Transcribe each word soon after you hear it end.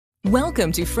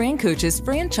Welcome to FranCoach's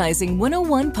Franchising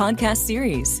 101 podcast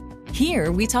series.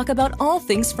 Here we talk about all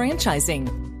things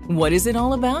franchising. What is it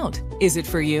all about? Is it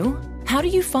for you? How do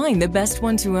you find the best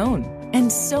one to own? And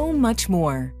so much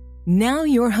more. Now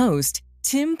your host,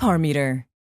 Tim Parmeter.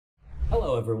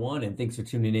 Hello, everyone, and thanks for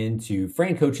tuning in to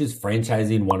FranCoach's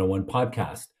Franchising 101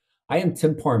 podcast. I am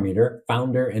Tim Parmeter,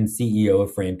 founder and CEO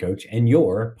of FranCoach, and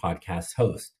your podcast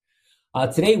host.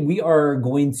 Today, we are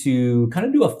going to kind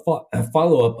of do a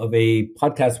follow-up of a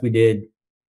podcast we did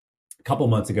a couple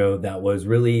months ago that was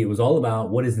it was all about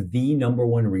what is the number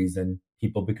one reason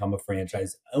people become a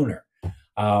franchise owner.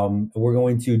 We're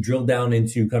going to drill down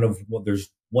into there's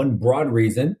one broad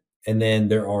reason, and then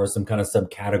there are some kind of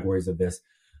subcategories of this.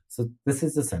 So this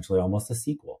is essentially almost a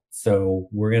sequel. So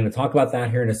we're going to talk about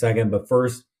that here in a second. But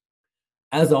first,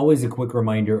 as always, a quick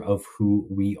reminder of who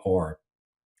we are.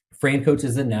 FranCoach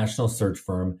is a national search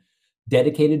firm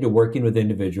dedicated to working with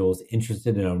individuals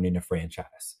interested in owning a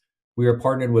franchise. We are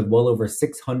partnered with well over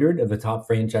 600 of the top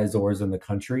franchisors in the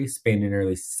country, spanning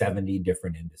nearly 70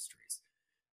 different industries.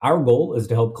 Our goal is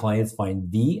to help clients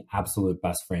find the absolute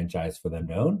best franchise for them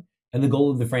to own. And the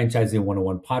goal of the Franchising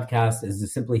 101 podcast is to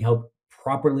simply help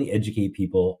properly educate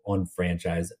people on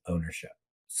franchise ownership.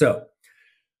 So,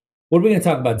 what are we going to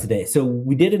talk about today? So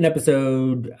we did an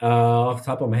episode off the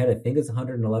top of my head, I think it's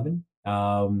 111.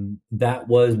 That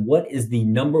was, what is the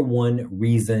number one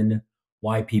reason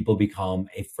why people become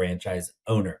a franchise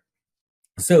owner?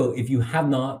 So if you have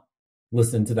not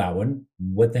listened to that one,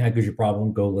 what the heck is your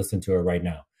problem? Go listen to it right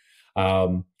now.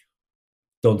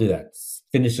 Don't do that.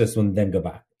 Finish this one, then go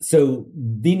back. So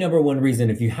the number one reason,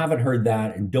 if you haven't heard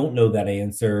that and don't know that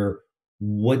answer,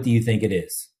 what do you think it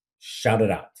is? Shout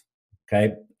it out.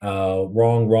 Okay.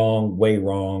 Wrong, way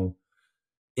wrong.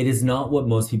 It is not what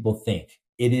most people think.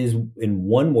 It is, in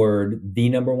one word, the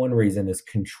number one reason is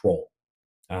control.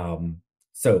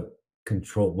 So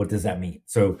control, what does that mean?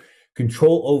 So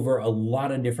control over a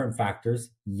lot of different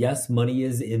factors. Yes, money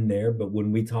is in there, but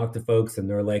when we talk to folks and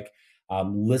they're like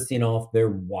listing off their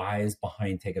whys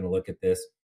behind taking a look at this,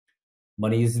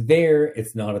 money is there.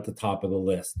 It's not at the top of the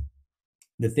list.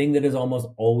 The thing that is almost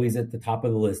always at the top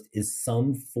of the list is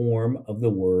some form of the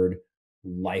word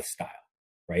lifestyle,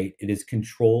 right? It is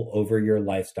control over your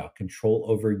lifestyle, control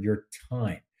over your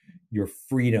time, your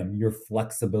freedom, your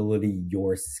flexibility,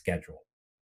 your schedule.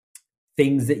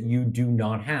 Things that you do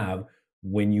not have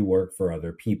when you work for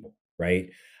other people, right?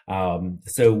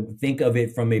 So think of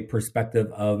it from a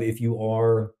perspective of if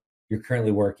you're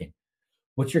currently working,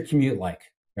 what's your commute like,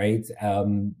 right?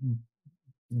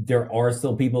 There are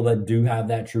still people that do have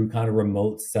that true kind of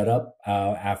remote setup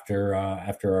after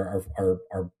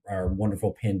our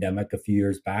wonderful pandemic a few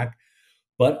years back.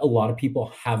 But a lot of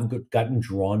people have gotten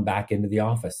drawn back into the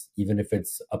office, even if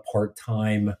it's a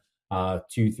part-time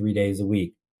 2-3 days a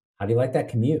week. How do you like that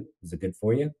commute? Is it good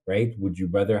for you, right? Would you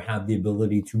rather have the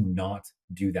ability to not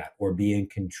do that or be in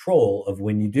control of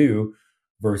when you do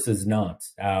versus not?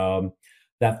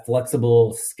 That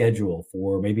flexible schedule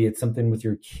for maybe it's something with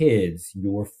your kids,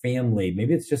 your family,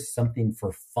 maybe it's just something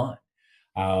for fun.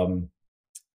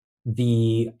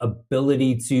 The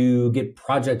ability to get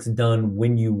projects done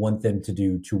when you want them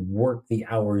to work the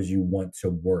hours you want to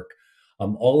work.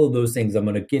 All of those things, I'm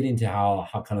going to get into how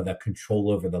kind of that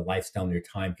control over the lifestyle and your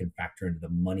time can factor into the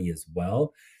money as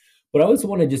well. But I also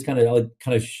want to just kind of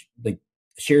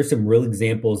share some real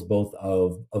examples, both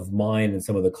of mine and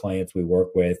some of the clients we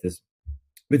work with.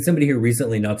 But somebody here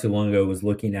recently, not too long ago, was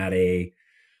looking at a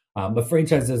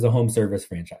franchise as a home service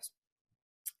franchise,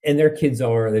 and their kids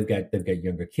they've got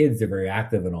younger kids. They're very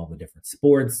active in all the different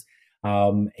sports,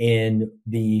 and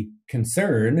the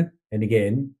concern, and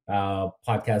again,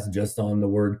 podcast just on the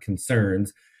word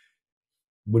concerns.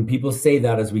 When people say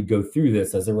that, as we go through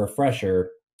this, as a refresher,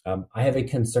 I have a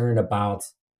concern about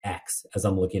X as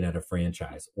I'm looking at a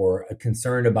franchise, or a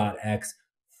concern about X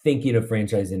thinking of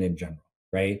franchising in general,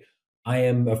 right? I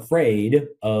am afraid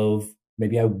of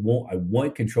maybe I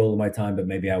want control of my time, but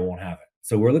maybe I won't have it.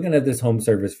 So we're looking at this home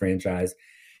service franchise,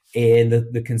 and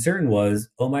the concern was,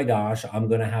 oh my gosh, I'm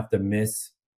going to have to miss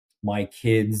my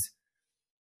kids'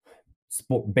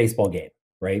 baseball game,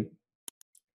 right?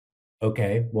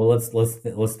 Okay, well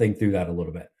let's think through that a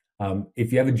little bit.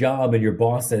 If you have a job and your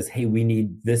boss says, hey, we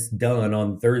need this done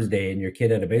on Thursday, and your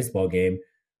kid at a baseball game,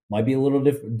 might be a little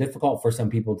difficult for some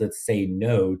people to say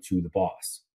no to the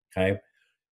boss. Okay.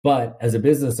 But as a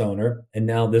business owner, and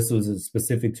now this was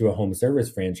specific to a home service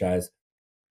franchise,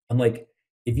 I'm like,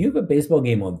 if you have a baseball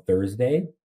game on Thursday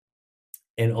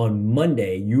and on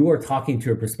Monday, you are talking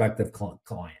to a prospective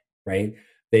client, right?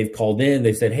 They've called in,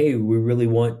 they said, hey, we really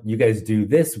want you guys do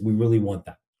this. We really want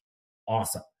that.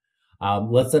 Awesome.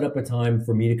 Let's set up a time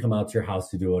for me to come out to your house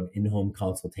to do an in-home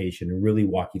consultation and really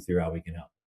walk you through how we can help.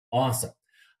 Awesome.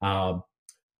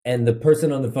 And the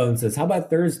person on the phone says, how about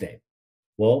Thursday?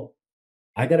 Well,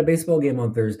 I got a baseball game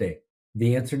on Thursday.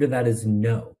 The answer to that is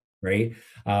no, right?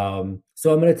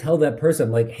 So I'm going to tell that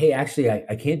person like, hey, actually,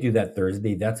 I can't do that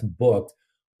Thursday. That's booked.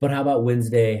 But how about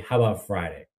Wednesday? How about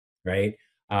Friday, right?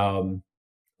 In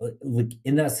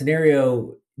that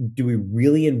scenario, do we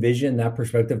really envision that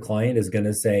prospective client is going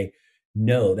to say,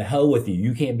 no, the hell with you.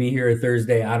 You can't be here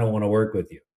Thursday. I don't want to work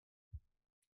with you.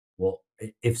 Well,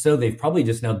 if so, they've probably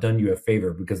just now done you a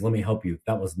favor, because let me help you.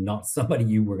 That was not somebody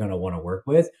you were going to want to work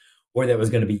with, or that was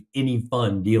going to be any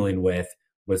fun dealing with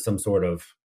some sort of,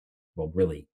 well,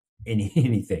 really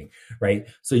anything, right?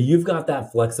 So you've got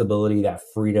that flexibility, that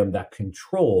freedom, that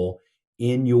control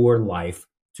in your life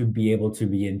to be able to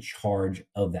be in charge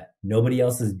of that. Nobody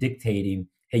else is dictating,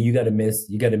 hey, you got to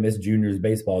miss Junior's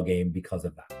baseball game because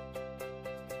of that.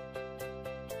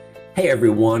 Hey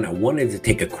everyone, I wanted to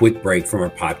take a quick break from our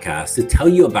podcast to tell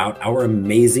you about our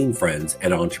amazing friends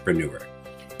at Entrepreneur.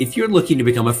 If you're looking to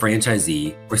become a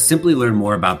franchisee or simply learn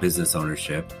more about business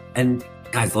ownership, and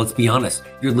guys, let's be honest,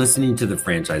 you're listening to the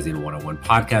Franchising 101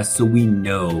 podcast, so we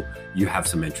know you have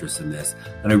some interest in this.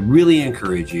 And I really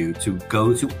encourage you to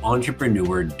go to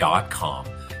entrepreneur.com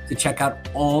to check out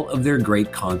all of their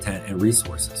great content and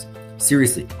resources.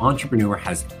 Seriously, Entrepreneur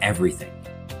has everything,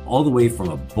 all the way from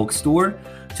a bookstore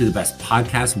to the best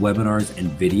podcasts, webinars, and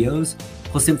videos,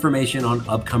 plus information on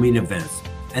upcoming events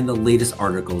and the latest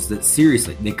articles that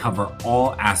seriously, they cover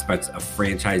all aspects of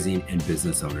franchising and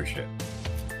business ownership.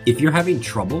 If you're having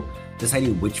trouble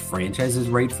deciding which franchise is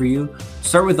right for you,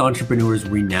 start with Entrepreneur's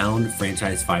renowned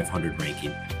Franchise 500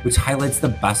 ranking, which highlights the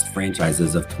best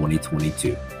franchises of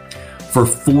 2022. For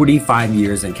 45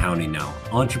 years and counting now,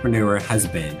 Entrepreneur has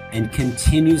been and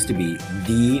continues to be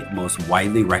the most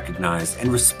widely recognized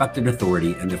and respected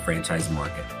authority in the franchise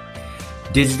market.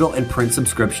 Digital and print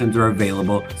subscriptions are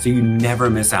available, so you never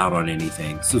miss out on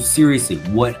anything. So seriously,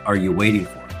 what are you waiting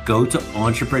for? Go to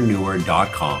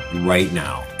entrepreneur.com right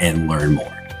now and learn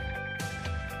more.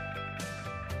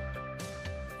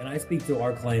 And I speak to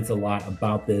our clients a lot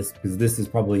about this, because this is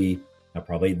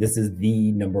this is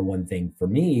the number one thing for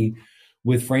me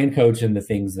with FranCoach, and the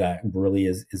things that really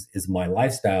is my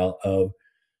lifestyle of,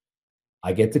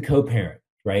 I get to co-parent,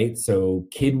 right? So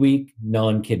kid week,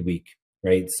 non-kid week,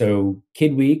 right? So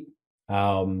kid week,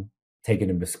 taking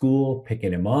him to school,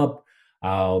 picking him up,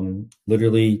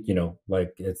 literally,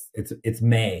 like it's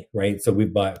May, right? So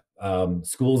we've got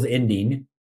school's ending,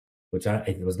 which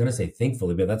I was going to say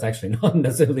thankfully, but that's actually not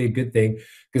necessarily a good thing,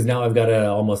 because now I've got an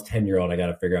almost 10-year-old I got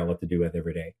to figure out what to do with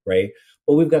every day, right?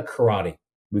 But we've got karate,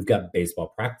 we've got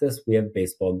baseball practice, we have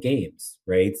baseball games,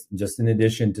 right? Just in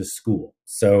addition to school.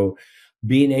 So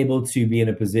being able to be in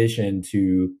a position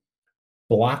to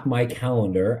block my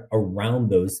calendar around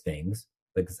those things,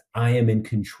 because I am in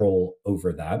control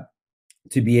over that,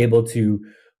 to be able to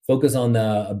focus on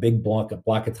a big block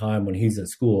of time when he's at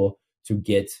school to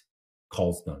get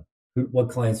calls done. What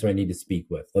clients do I need to speak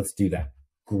with? Let's do that.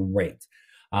 Great.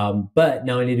 But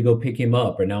now I need to go pick him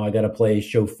up, or now I got to play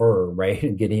chauffeur, right?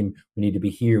 And get him, we need to be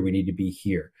here. We need to be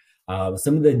here.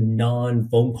 Some of the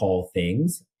non-phone call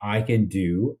things I can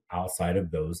do outside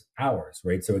of those hours,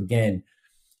 right? So again,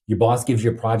 your boss gives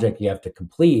you a project you have to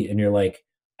complete, and you're like,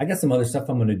 I got some other stuff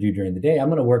I'm going to do during the day. I'm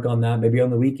going to work on that maybe on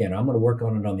the weekend. I'm going to work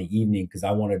on it on the evening, because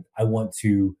I want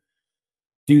to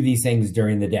do these things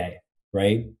during the day,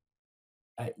 right?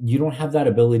 You don't have that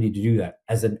ability to do that.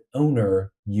 As an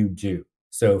owner, you do.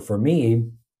 So for me,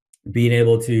 being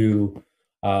able to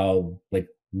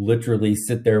literally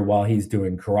sit there while he's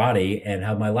doing karate and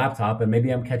have my laptop, and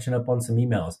maybe I'm catching up on some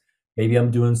emails. Maybe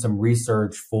I'm doing some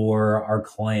research for our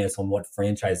clients on what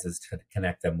franchises to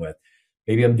connect them with.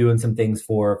 Maybe I'm doing some things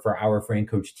for our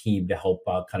FranCoach team to help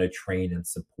kind of train and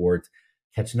support,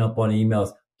 catching up on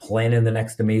emails, planning the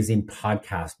next amazing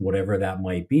podcast, whatever that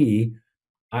might be.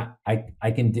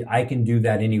 I can do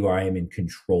that anywhere. I am in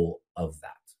control of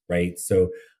that, right? So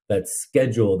that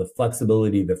schedule, the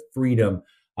flexibility, the freedom.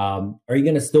 Are you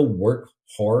going to still work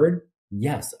hard?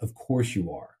 Yes, of course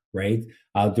you are, right?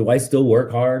 Do I still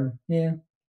work hard? Yeah,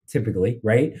 typically,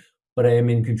 right? But I am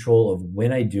in control of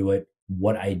when I do it,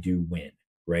 what I do when,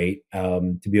 right?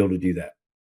 To be able to do that.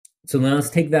 So now let's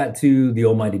take that to the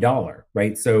almighty dollar,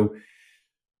 right? So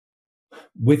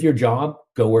with your job,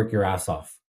 go work your ass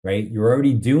off, right? You're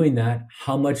already doing that.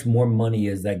 How much more money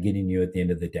is that getting you at the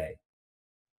end of the day?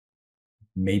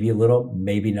 Maybe a little,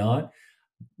 maybe not.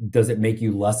 Does it make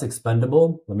you less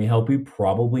expendable? Let me help you.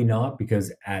 Probably not,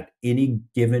 because at any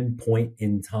given point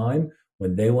in time,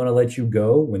 when they want to let you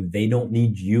go, when they don't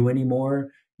need you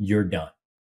anymore, you're done.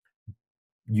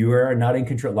 You are not in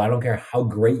control. I don't care how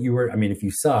great you were. I mean, if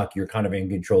you suck, you're kind of in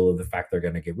control of the fact they're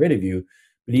going to get rid of you.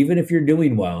 But even if you're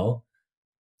doing well,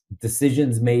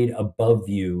 decisions made above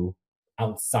you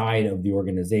outside of the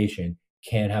organization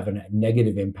can have a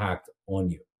negative impact on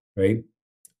you, right?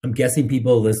 I'm guessing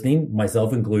people listening,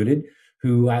 myself included,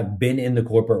 who have been in the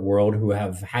corporate world, who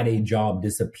have had a job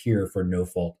disappear for no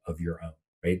fault of your own,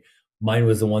 right? Mine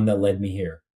was the one that led me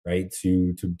here, right?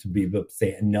 To be able to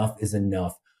say enough is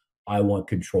enough. I want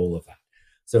control of that.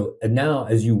 So and now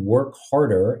as you work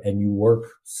harder and you work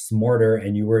smarter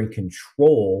and you are in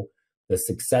control, the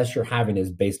success you're having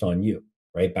is based on you,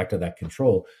 right? Back to that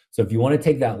control. So if you want to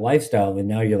take that lifestyle and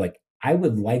now you're like, I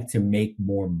would like to make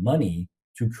more money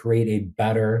to create a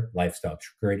better lifestyle, to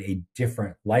create a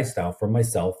different lifestyle for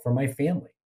myself, for my family,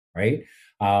 right?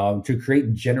 To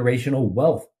create generational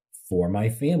wealth for my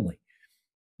family.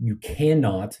 You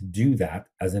cannot do that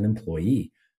as an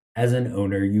employee. As an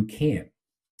owner, you can.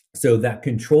 So that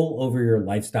control over your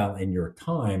lifestyle and your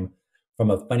time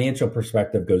from a financial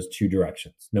perspective goes two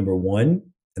directions. Number one,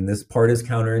 and this part is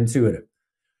counterintuitive.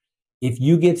 If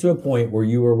you get to a point where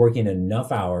you are working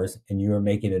enough hours and you are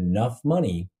making enough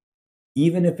money,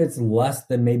 even if it's less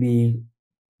than maybe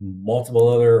multiple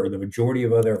other or the majority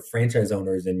of other franchise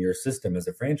owners in your system as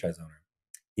a franchise owner,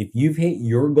 if you've hit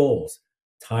your goals,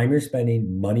 time you're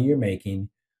spending, money you're making,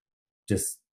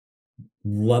 just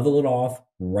level it off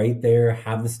right there,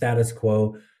 have the status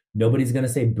quo. Nobody's going to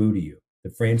say boo to you.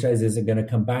 The franchise isn't going to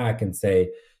come back and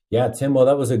say, yeah, Tim, well,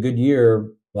 that was a good year.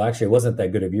 Well, actually, it wasn't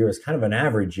that good of a year. It's kind of an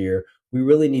average year. We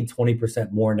really need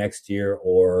 20% more next year,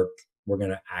 or we're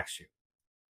going to axe you.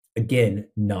 Again,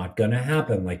 not going to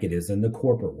happen like it is in the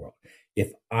corporate world.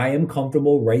 If I am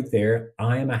comfortable right there,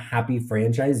 I am a happy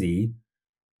franchisee.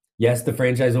 Yes, the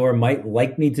franchisor might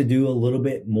like me to do a little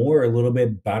bit more, a little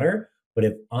bit better, but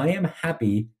if I am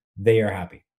happy, they are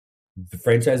happy. The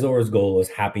franchisor's goal is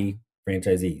happy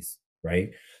franchisees,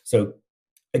 right? So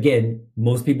again,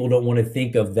 most people don't want to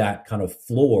think of that kind of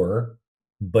floor,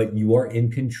 but you are in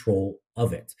control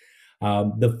of it.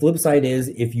 The flip side is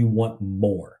if you want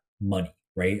more money,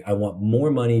 right? I want more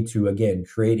money to, again,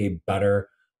 create a better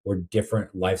or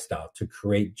different lifestyle, to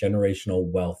create generational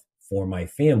wealth for my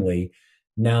family.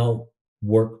 Now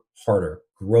work harder,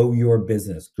 grow your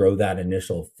business, grow that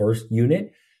initial first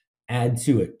unit, add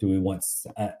to it. Do we want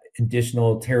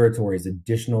additional territories,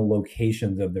 additional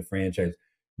locations of the franchise?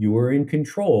 You are in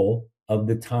control of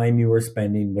the time you are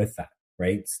spending with that,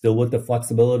 right? Still with the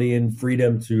flexibility and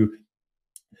freedom to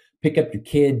pick up your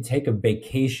kid, take a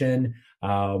vacation.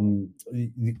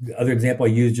 The other example I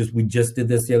use, we just did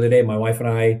this the other day. My wife and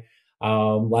I,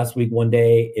 last week, one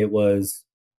day, it was,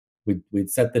 we'd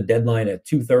set the deadline at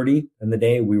 2:30 in the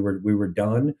day. We were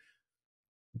done.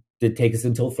 Did take us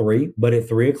until 3, but at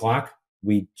 3:00,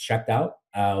 we checked out.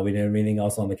 We didn't have anything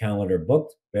else on the calendar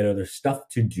booked. We had other stuff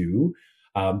to do,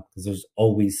 because there's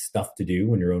always stuff to do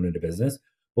when you're owning a business.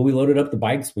 But we loaded up the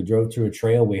bikes. We drove to a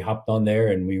trail. We hopped on there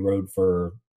and we rode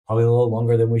for probably a little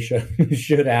longer than we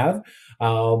should have.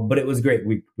 But it was great.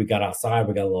 We got outside.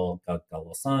 We got a little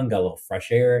sun, got a little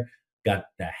fresh air, got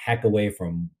the heck away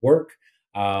from work,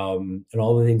 and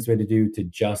all the things we had to do to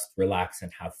just relax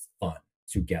and have fun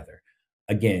together.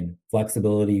 Again,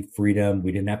 flexibility, freedom.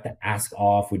 We didn't have to ask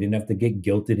off. We didn't have to get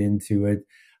guilted into it.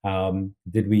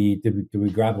 Did we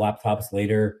grab laptops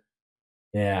later?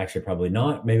 Yeah, actually, probably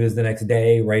not. Maybe it was the next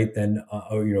day, right? Then,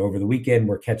 over the weekend,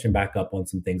 we're catching back up on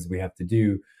some things we have to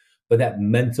do. But that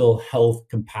mental health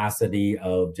capacity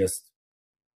of just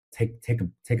take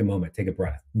a moment, take a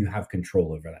breath. You have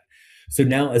control over that. So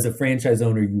now, as a franchise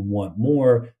owner, you want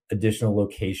more additional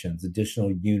locations,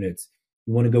 additional units.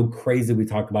 You want to go crazy. We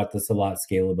talk about this a lot,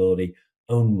 scalability,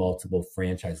 own multiple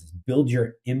franchises, build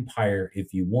your empire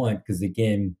if you want. Because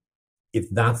again, if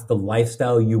that's the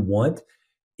lifestyle you want,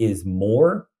 is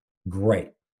more, great.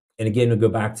 And again, to go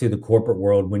back to the corporate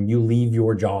world, when you leave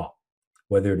your job,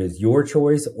 whether it is your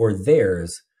choice or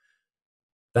theirs,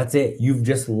 that's it. You've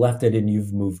just left it and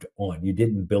you've moved on. You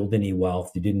didn't build any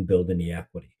wealth. You didn't build any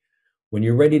equity. When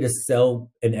you're ready to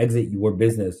sell and exit your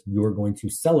business, you're going to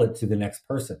sell it to the next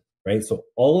person, right? So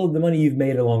all of the money you've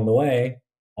made along the way,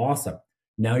 awesome.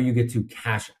 Now you get to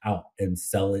cash out and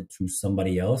sell it to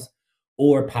somebody else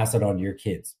or pass it on to your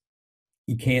kids.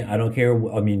 You can't, I don't care.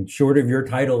 I mean, short of your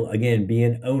title, again,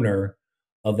 being owner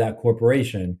of that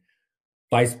corporation,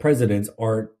 vice presidents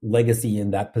aren't legacy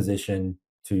in that position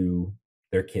to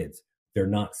their kids. They're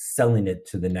not selling it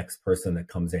to the next person that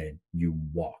comes in. You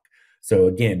walk. So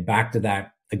again, back to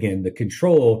that, again, the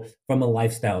control from a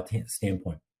lifestyle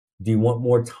standpoint. Do you want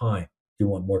more time? Do you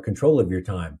want more control of your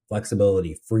time?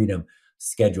 Flexibility, freedom,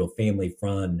 schedule, family,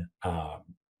 fun,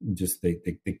 just the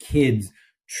kids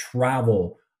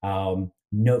travel,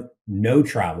 no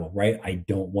travel, right? I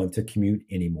don't want to commute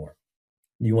anymore.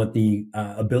 You want the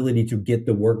ability to get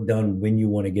the work done when you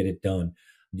want to get it done.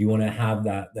 You want to have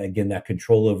that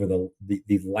control over the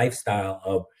lifestyle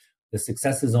of the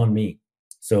success is on me.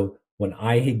 So when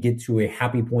I get to a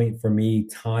happy point for me,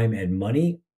 time and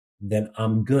money, then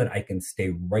I'm good. I can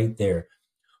stay right there.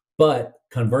 But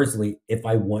conversely, if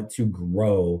I want to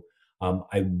grow,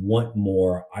 I want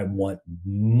more. I want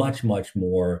much, much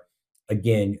more.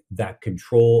 Again, that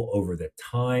control over the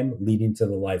time leading to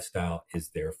the lifestyle is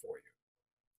there for you.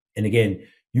 And again,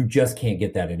 you just can't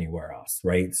get that anywhere else,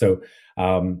 right? So,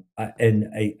 I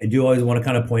do always want to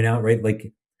kind of point out, right?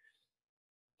 Like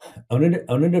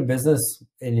owning a business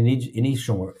in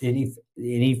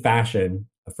any fashion,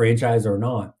 a franchise or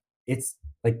not, it's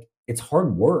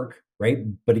hard work, right?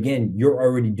 But again, you're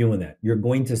already doing that. You're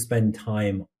going to spend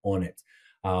time on it.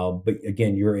 But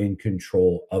again, you're in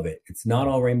control of it. It's not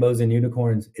all rainbows and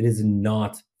unicorns. It is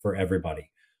not for everybody.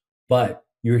 But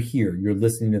you're here, you're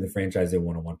listening to the Franchising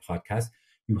 101 podcast.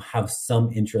 You have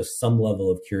some interest, some level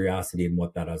of curiosity in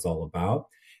what that is all about.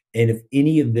 And if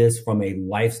any of this from a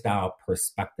lifestyle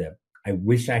perspective, I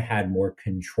wish I had more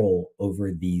control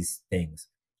over these things.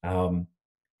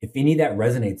 If any of that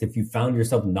resonates, if you found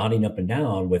yourself nodding up and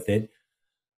down with it,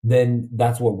 then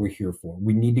that's what we're here for.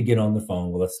 We need to get on the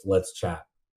phone. Well, let's chat.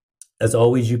 As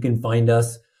always, you can find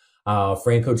us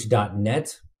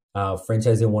FranCoach.net,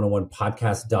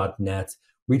 franchising101podcast.net.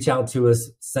 Reach out to us,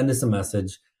 send us a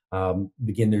message.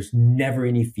 Again, there's never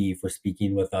any fee for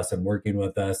speaking with us and working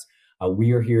with us.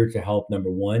 We are here to help,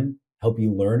 number one, help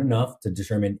you learn enough to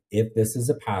determine if this is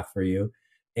a path for you.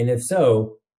 And if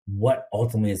so, what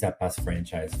ultimately is that best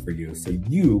franchise for you? So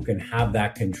you can have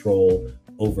that control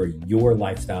over your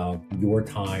lifestyle, your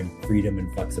time, freedom,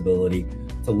 and flexibility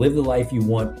to live the life you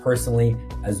want personally,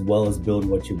 as well as build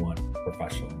what you want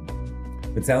professionally.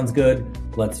 If it sounds good,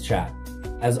 let's chat.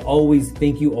 As always,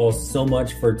 thank you all so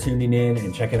much for tuning in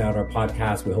and checking out our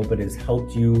podcast. We hope it has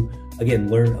helped you,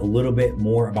 again, learn a little bit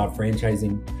more about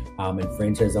franchising and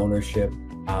franchise ownership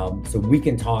so we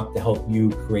can talk to help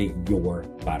you create your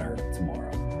better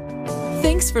tomorrow.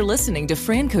 Thanks for listening to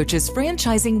FranCoach's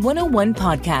Franchising 101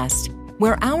 podcast,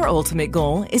 where our ultimate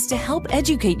goal is to help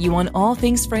educate you on all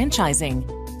things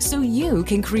franchising so you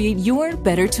can create your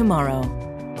better tomorrow.